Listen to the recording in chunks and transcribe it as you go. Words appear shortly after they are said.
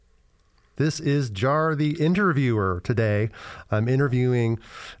This is Jar the Interviewer today. I'm interviewing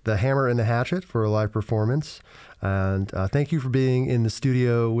the Hammer and the Hatchet for a live performance. And thank you for being in the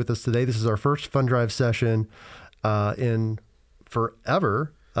studio with us today. This is our first Fun Drive session in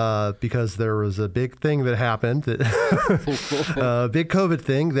forever because there was a big thing that happened, a big COVID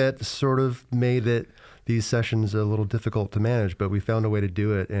thing that sort of made these sessions a little difficult to manage, but we found a way to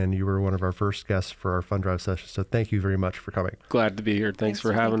do it, and you were one of our first guests for our Fun Drive session, so thank you very much for coming. Glad to be here. Thanks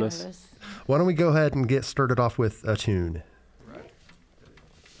for having us. Why don't we go ahead and get started off with a tune? Right.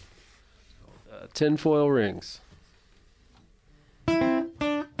 Tinfoil Rings.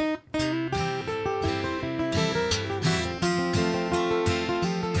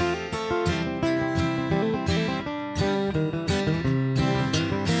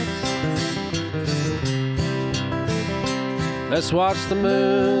 Let's watch the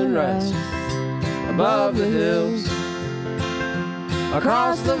moon rise above the hills,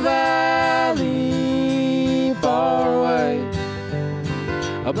 across the valley, far away,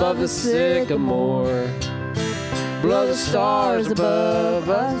 above the sycamore, below the stars above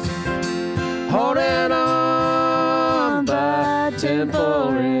us, holding on by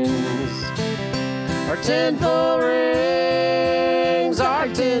tinfoil rings. Our tinfoil rings, our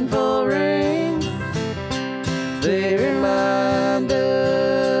tinfoil rings. They remind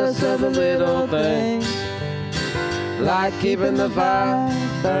us of the little things, like keeping the fire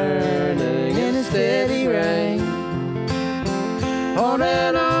burning in a steady rain,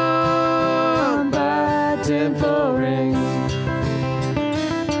 holding on by tinfoil rings.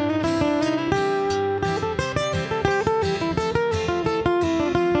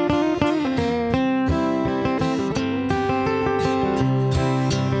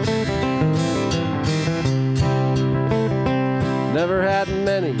 Never had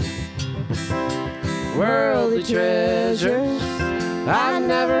many worldly treasures. I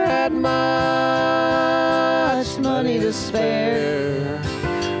never had much money to spare,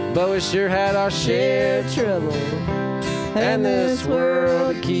 but we sure had our share of trouble, and this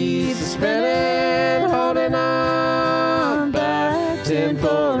world keeps spinning, holding on by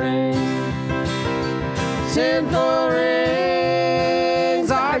tinfoil rings. Tinfoil rings,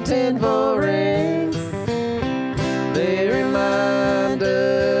 our tinfoil rings. They remind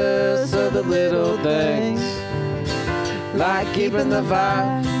us of the little things, like keeping the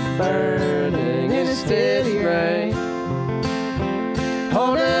fire burning in a steady rain,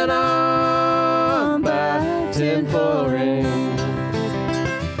 holding on by tinfoil rings.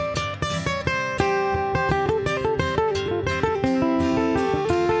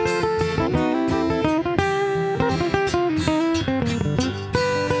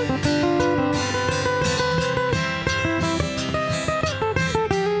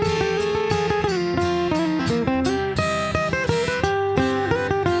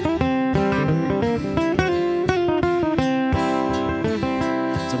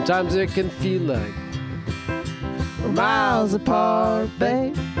 Sometimes it can feel like we're miles apart,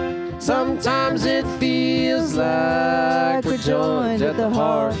 babe. Sometimes it feels like we're joined at the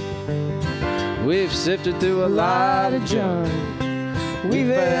heart. We've sifted through a lot of junk. We've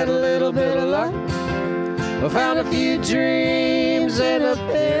had a little bit of luck. We found a few dreams and a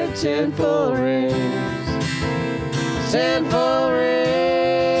pair of tinfoil rings. Tinfoil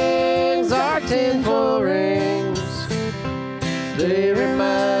rings, our tinfoil rings. They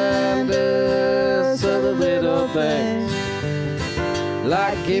remind us of the little things,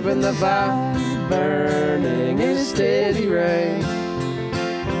 like keeping the fire burning in a steady rain,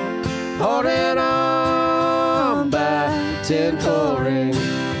 holding on by tinfoil rings.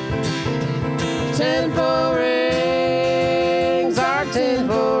 Tinfoil rings, our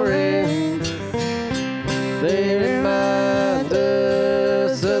tinfoil rings. They remind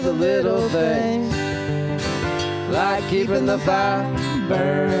us of the little things, like keeping the fire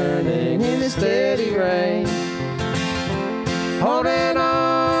burning in a steady rain, holding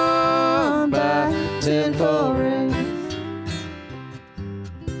on by tinfoil rings.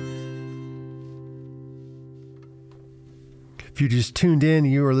 If you just tuned in,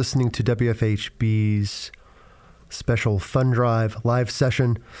 you are listening to WFHB's special Fun Drive live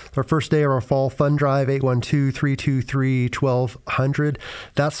session. It's our first day of our fall Fun Drive, 812-323-1200.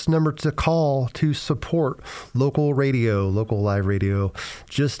 That's the number to call to support local radio, local live radio,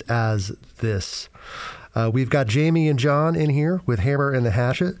 just as this. We've got Jamie and John in here with Hammer and the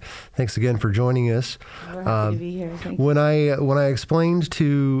Hatchet. Thanks again for joining us. We're happy to be here. Thank you. When I explained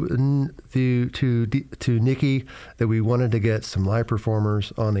to Nikki that we wanted to get some live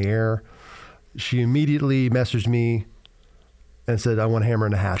performers on the air, she immediately messaged me and said, "I want Hammer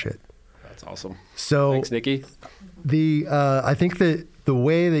and the Hatchet." That's awesome. So thanks, Nikki. I think that the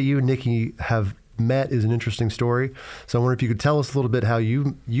way that you and Nikki have met is an interesting story. So I wonder if you could tell us a little bit how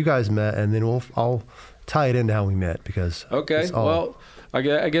you guys met, and then I'll tie it into how we met, because well, I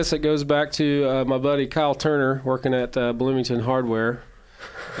guess it goes back to my buddy Kyle Turner working at Bloomington Hardware.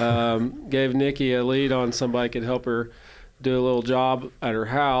 Gave Nikki a lead on somebody could help her do a little job at her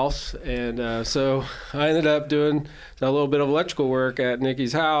house, and so I ended up doing a little bit of electrical work at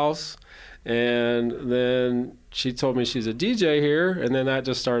Nikki's house, and then she told me she's a DJ here, and then that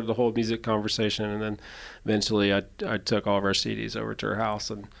just started the whole music conversation, and then eventually I took all of our CDs over to her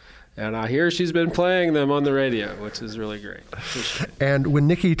house, and I hear she's been playing them on the radio, which is really great. And when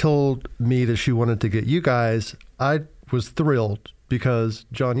Nikki told me that she wanted to get you guys, I was thrilled, because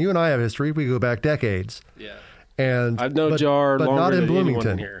John, you and I have history. We go back decades. Yeah. And I've known Jar but longer not in than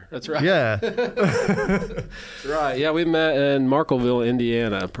Bloomington. anyone here. That's right. Yeah. That's right. Yeah, we met in Markleville,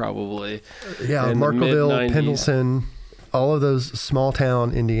 Indiana, probably. Yeah, in Markleville, the mid-90s. Pendleton, all of those small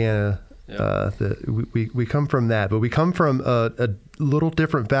town Indiana. We come from that, but we come from a little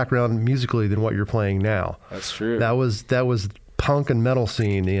different background musically than what you're playing now. That's true. That was punk and metal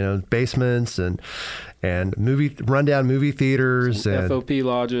scene, basements and rundown movie theaters and FOP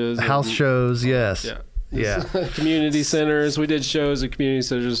lodges, house shows. Yes. Yeah. Community centers. We did shows at community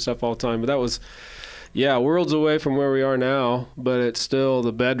centers and stuff all the time, but that was, worlds away from where we are now, but it's still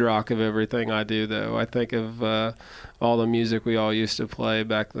the bedrock of everything I do, though. I think of all the music we all used to play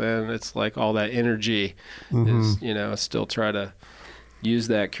back then. It's like all that energy is, still try to use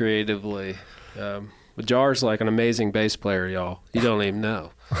that creatively. But Jar's like an amazing bass player, y'all. You don't even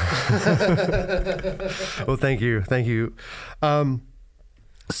know. Well, thank you.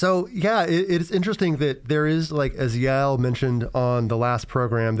 So, it's interesting that there is, like, as Yael mentioned on the last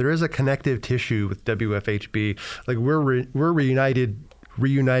program, there is a connective tissue with WFHB. Like, we're reunited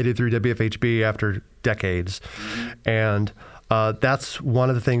through WFHB after decades. Mm-hmm. And that's one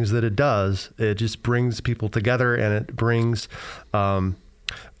of the things that it does. It just brings people together, and it brings a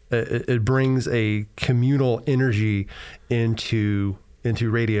communal energy into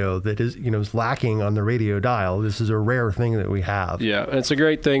radio that is lacking on the radio dial. This is a rare thing that we have. Yeah, and it's a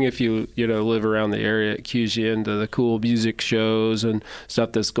great thing if you live around the area. It cues you into the cool music shows and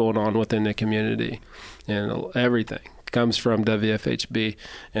stuff that's going on within the community, and everything comes from WFHB.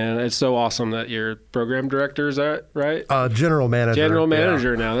 And it's so awesome that you're program director, is that right? General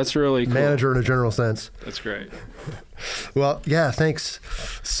manager now. That's really cool. Manager in a general sense. That's great. Well, yeah, thanks.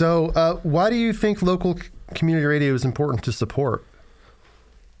 So why do you think local community radio is important to support?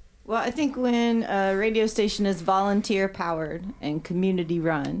 Well, I think when a radio station is volunteer powered and community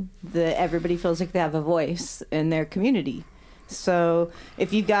run, that everybody feels like they have a voice in their community. So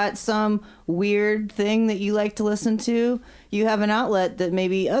if you got some weird thing that you like to listen to, you have an outlet that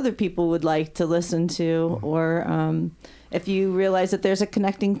maybe other people would like to listen to. Or if you realize that there's a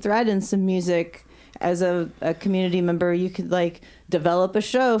connecting thread in some music, as a community member, you could develop a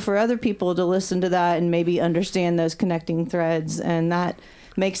show for other people to listen to that and maybe understand those connecting threads. And that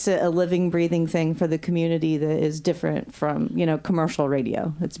makes it a living, breathing thing for the community that is different from, commercial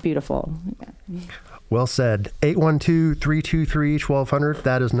radio. It's beautiful. Yeah. Well said. 812-323-1200.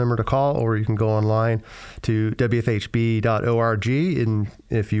 That is the number to call, or you can go online to wfhb.org. And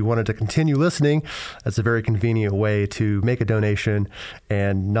if you wanted to continue listening, that's a very convenient way to make a donation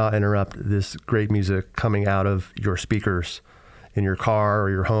and not interrupt this great music coming out of your speakers in your car or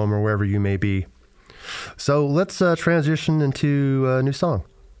your home or wherever you may be. So let's transition into a new song.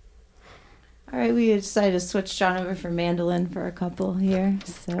 All right, we decided to switch John over for mandolin for a couple here.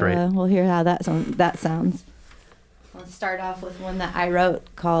 So we'll hear how that sounds. Let's start off with one that I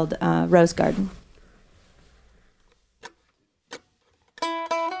wrote called Rose Garden.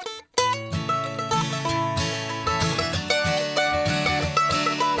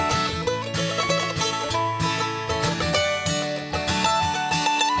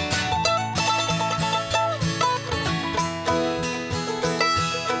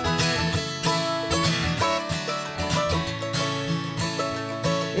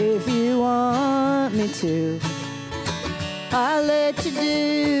 If you want me to, I'll let you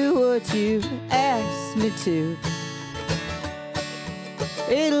do what you ask me to.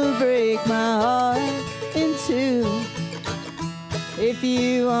 It'll break my heart in two if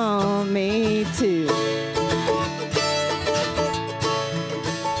you want me to.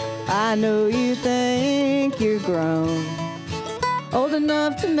 I know you think you're grown, old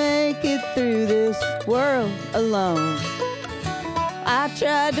enough to make it through this world alone. I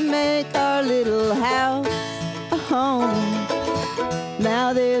tried to make our little house a home.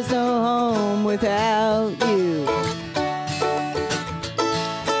 Now there's no home without you.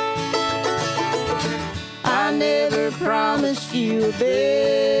 a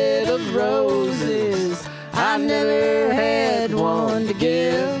bed of roses. I never had one to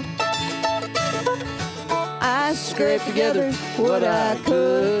give. I scraped together what I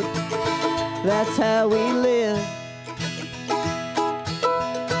could. That's how we live.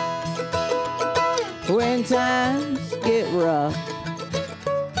 When times get rough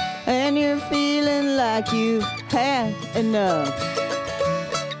and you're feeling like you've had enough,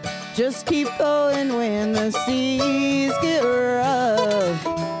 just keep going when the seas get rough.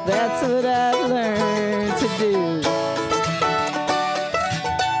 That's what I've learned to do.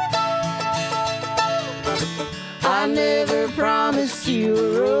 I never promised you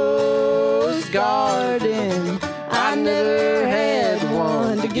a rose garden. I never had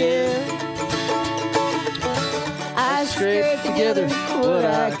one to give. I scraped together what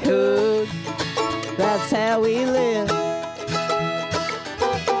I could. That's how we live.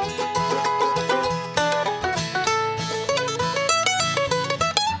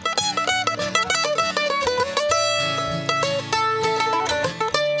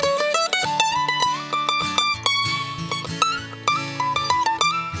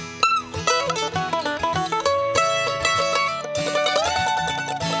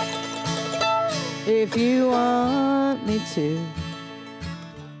 If you want me to,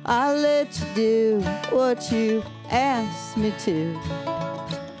 I'll let you do what you ask me to.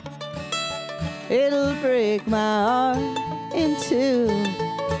 It'll break my heart in two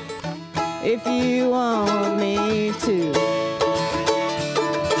if you want me to.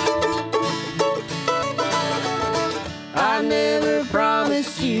 I never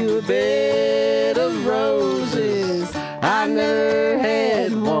promised you a bed of roses. I never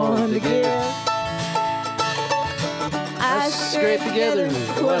had one to give. I scraped together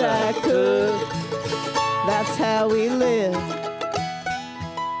what I could. That's how we live.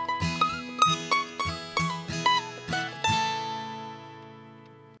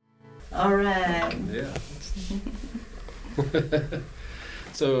 All right. Yeah.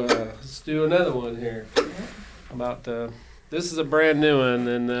 So let's do another one here. About this is a brand new one,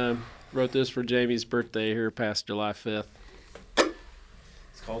 and wrote this for Jamie's birthday here past July 5th.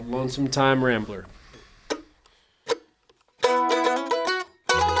 It's called Lonesometime Rambler.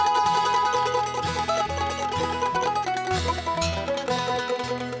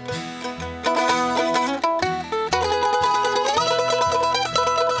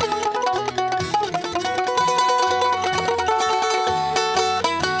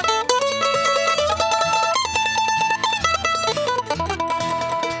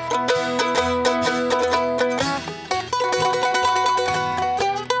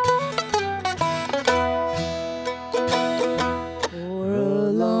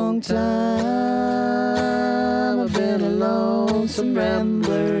 Time I've been a lonesome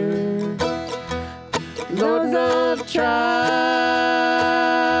rambler. Lord, I've tried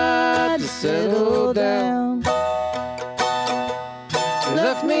to settle down. You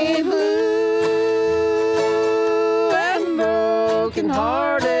left me blue and broken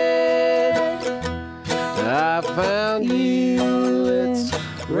hearted. I found you, let's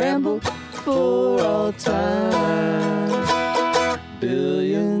ramble for all time.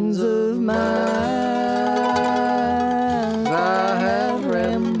 Billions of miles I have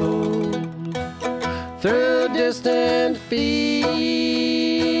rambled through distant fields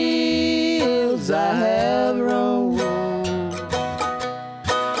I have roamed.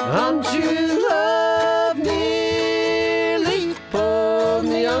 Untrue love nearly pulled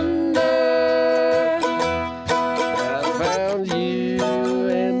me under. I found you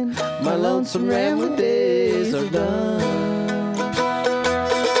and my lonesome rambling days are done.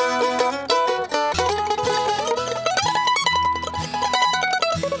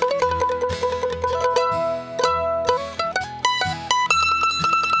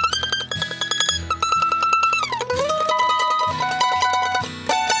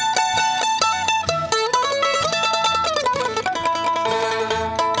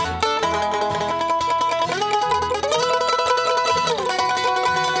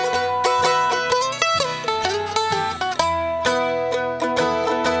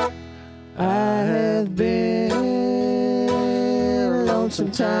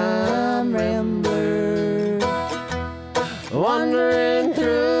 Lonesometime Rambler, wandering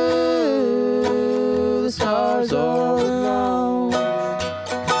through the stars all alone.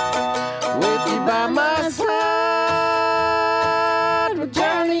 With you by my side, we'll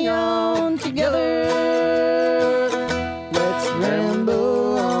journey on together. Let's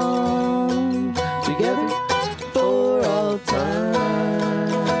ramble on together for all time.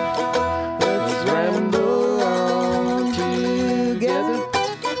 Let's ramble on together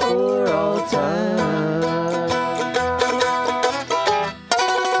for all time.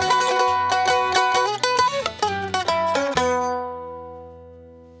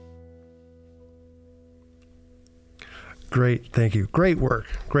 Great. Thank you. Great work.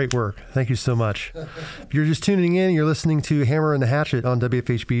 Great work. Thank you so much. If you're just tuning in, you're listening to Hammer and the Hatchet on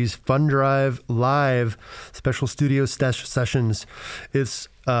WFHB's Fun Drive Live special studio sessions. It's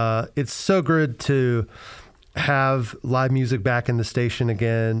so good to have live music back in the station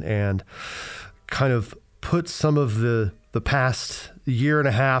again and kind of put some of the past year and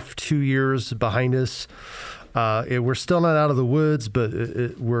a half, 2 years behind us. We're still not out of the woods, but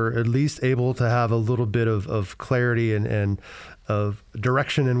we're at least able to have a little bit of clarity and of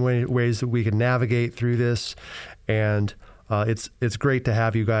direction in ways that we can navigate through this. And it's great to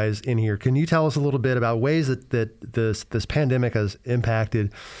have you guys in here. Can you tell us a little bit about ways that this pandemic has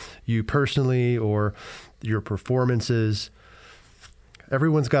impacted you personally or your performances?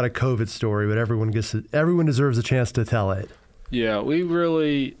 Everyone's got a COVID story, but everyone deserves a chance to tell it. Yeah, we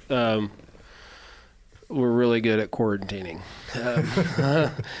really we're really good at quarantining.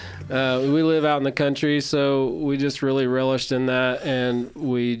 We live out in the country, so we just really relished in that, and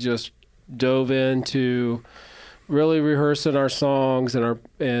we just dove into really rehearsing our songs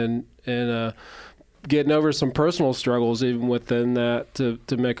and getting over some personal struggles even within that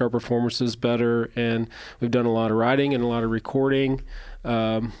to make our performances better. And we've done a lot of writing and a lot of recording.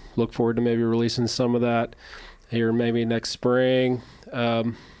 Look forward to maybe releasing some of that here maybe next spring.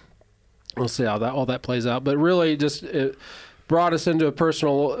 We'll see how all that plays out. But really just it brought us into a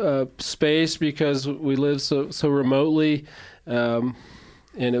personal space because we live so remotely. And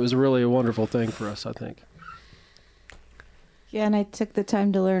it was really a wonderful thing for us, I think. Yeah, and I took the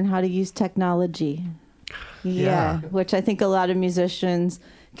time to learn how to use technology. Yeah, which I think a lot of musicians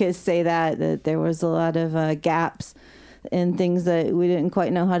could say that there was a lot of gaps in things that we didn't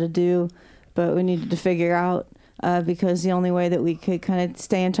quite know how to do, but we needed to figure out. Because the only way that we could kind of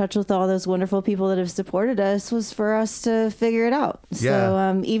stay in touch with all those wonderful people that have supported us was for us to figure it out. Yeah.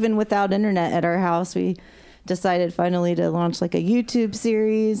 So even without internet at our house, we decided finally to launch like a YouTube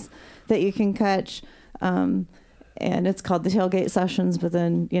series that you can catch. And it's called the Tailgate Sessions, but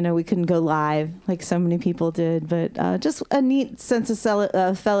then, we couldn't go live like so many people did. But just a neat sense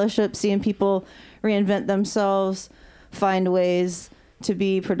of fellowship, seeing people reinvent themselves, find ways to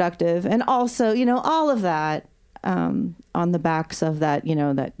be productive. And also, all of that on the backs of that,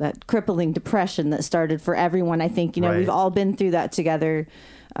 that crippling depression that started for everyone. I think, Right. We've all been through that together.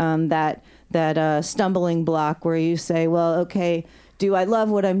 That stumbling block where you say, well, okay, do I love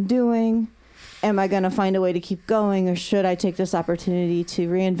what I'm doing? Am I going to find a way to keep going, or should I take this opportunity to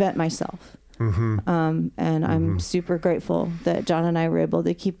reinvent myself? Mm-hmm. And I'm super grateful that John and I were able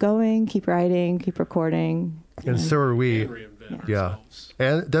to keep going, keep writing, keep recording. And so are we. Yeah.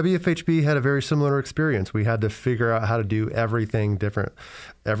 And WFHB had a very similar experience. We had to figure out how to do everything different.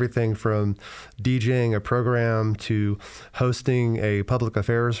 Everything from DJing a program to hosting a public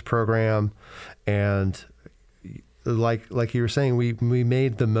affairs program. And like you were saying, we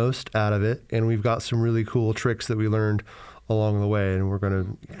made the most out of it, and we've got some really cool tricks that we learned along the way, and we're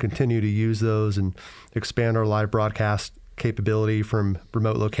going to continue to use those and expand our live broadcast capability from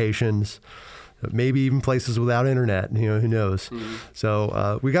remote locations. Maybe even places without internet, who knows? Mm-hmm.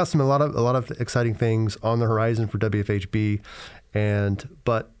 So we got a lot of exciting things on the horizon for WFHB,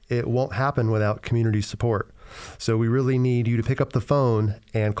 but it won't happen without community support. So we really need you to pick up the phone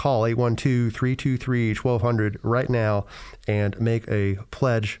and call 812-323-1200 right now and make a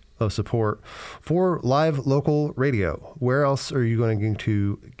pledge of support for live local radio. Where else are you going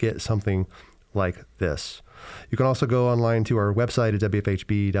to get something like this? You can also go online to our website at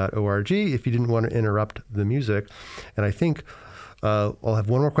wfhb.org if you didn't want to interrupt the music. And I think I'll have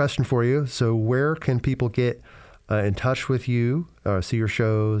one more question for you. So where can people get in touch with you, see your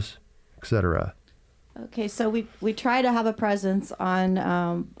shows, etc.? Okay, so we try to have a presence on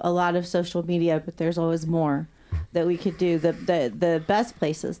a lot of social media, but there's always more that we could do. The best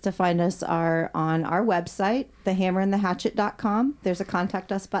places to find us are on our website, thehammerandthehatchet.com. There's a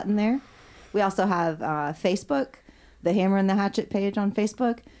contact us button there. We also have Facebook, the Hammer and the Hatchet page on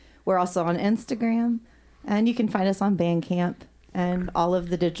Facebook. We're also on Instagram, and you can find us on Bandcamp and all of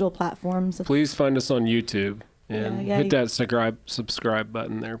the digital platforms. Please find us on YouTube and hit that subscribe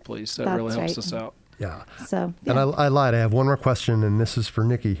button there, please. That really helps us out. Yeah. So, And I lied. I have one more question, and this is for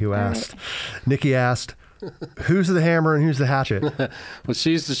Nikki, who asked. Right. Nikki asked, who's the hammer and who's the hatchet? Well,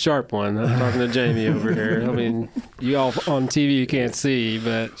 she's the sharp one. I'm talking to Jamie over here. I mean, you all on TV you can't see,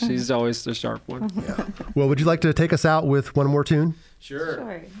 but she's always the sharp one. Yeah. Well, would you like to take us out with one more tune?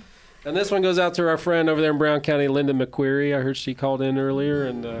 Sure. And this one goes out to our friend over there in Brown County, Linda McQuarrie. I heard she called in earlier,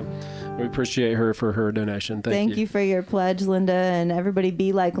 and we appreciate her for her donation. Thank you for your pledge, Linda, and everybody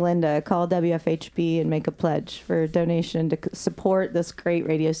be like Linda. Call WFHB and make a pledge for a donation to support this great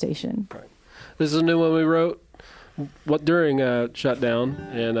radio station. Right. This is a new one we wrote. during shutdown,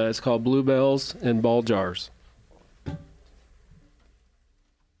 and it's called Bluebells in Ball Jars.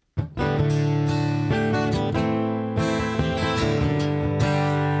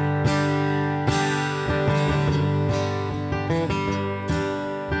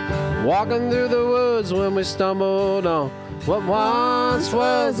 Walking through the woods when we stumbled on what once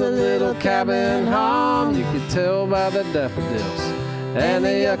was a little cabin home. You could tell by the daffodils and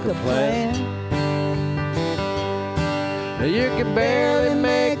the yucca plant. You could barely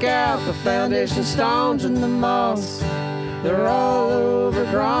make out the foundation stones and the moss. They're all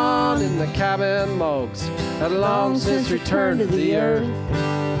overgrown, and the cabin logs had long since returned to the earth.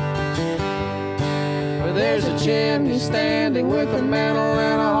 Where there's a chimney standing with a mantle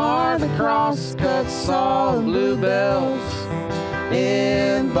and a hearth, the cross-cut saw of bluebells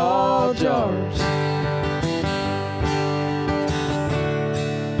in ball jars.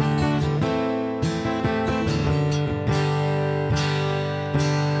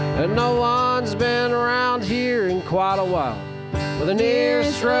 And no one's been around here in quite a while. Well, the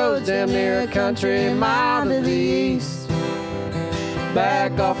nearest road's damn near a country mile to the east,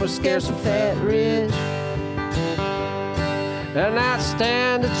 back off a scarce and fat ridge. And that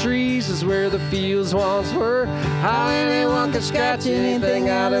stand of trees is where the fields once were. How anyone could scratch anything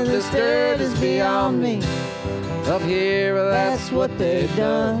out of this dirt is beyond me. Up here, well, that's what they've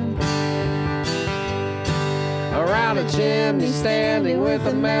done. Around a chimney standing with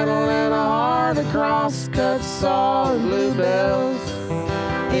a mantle and a hearth, a cross-cut saw of bluebells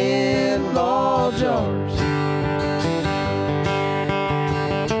in ball jars.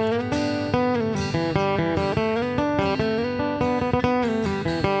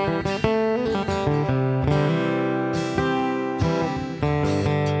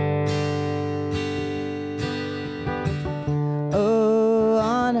 Oh,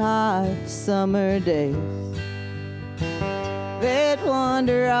 on hot summer days, they'd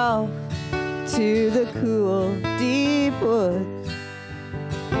wander off to the cool, deep woods,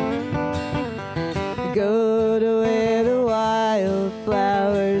 go to where the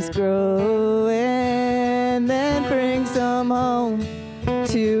wildflowers grow, and then bring some home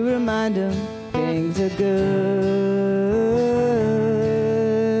to remind them things are good.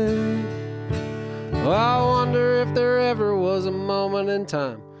 Well, I wonder if there ever was a moment in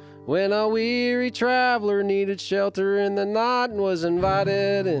time when a weary traveler needed shelter in the night and was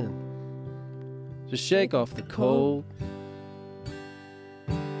invited in to shake off the cold.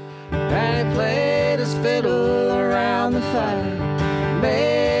 And he played his fiddle around the fire,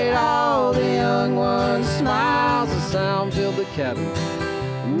 made all the young ones smile. The sound filled the cabin,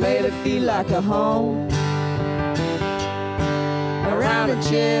 made it feel like a home. Around a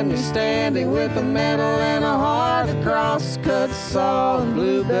chimney standing with a mantle and a hearth, a cross-cut saw and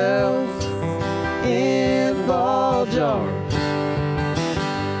bluebells in ball jars.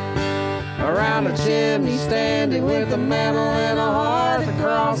 Around a chimney standing with a mantle and a hearth, a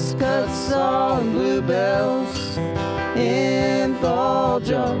cross-cut saw and bluebells in ball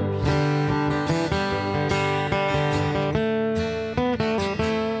jars.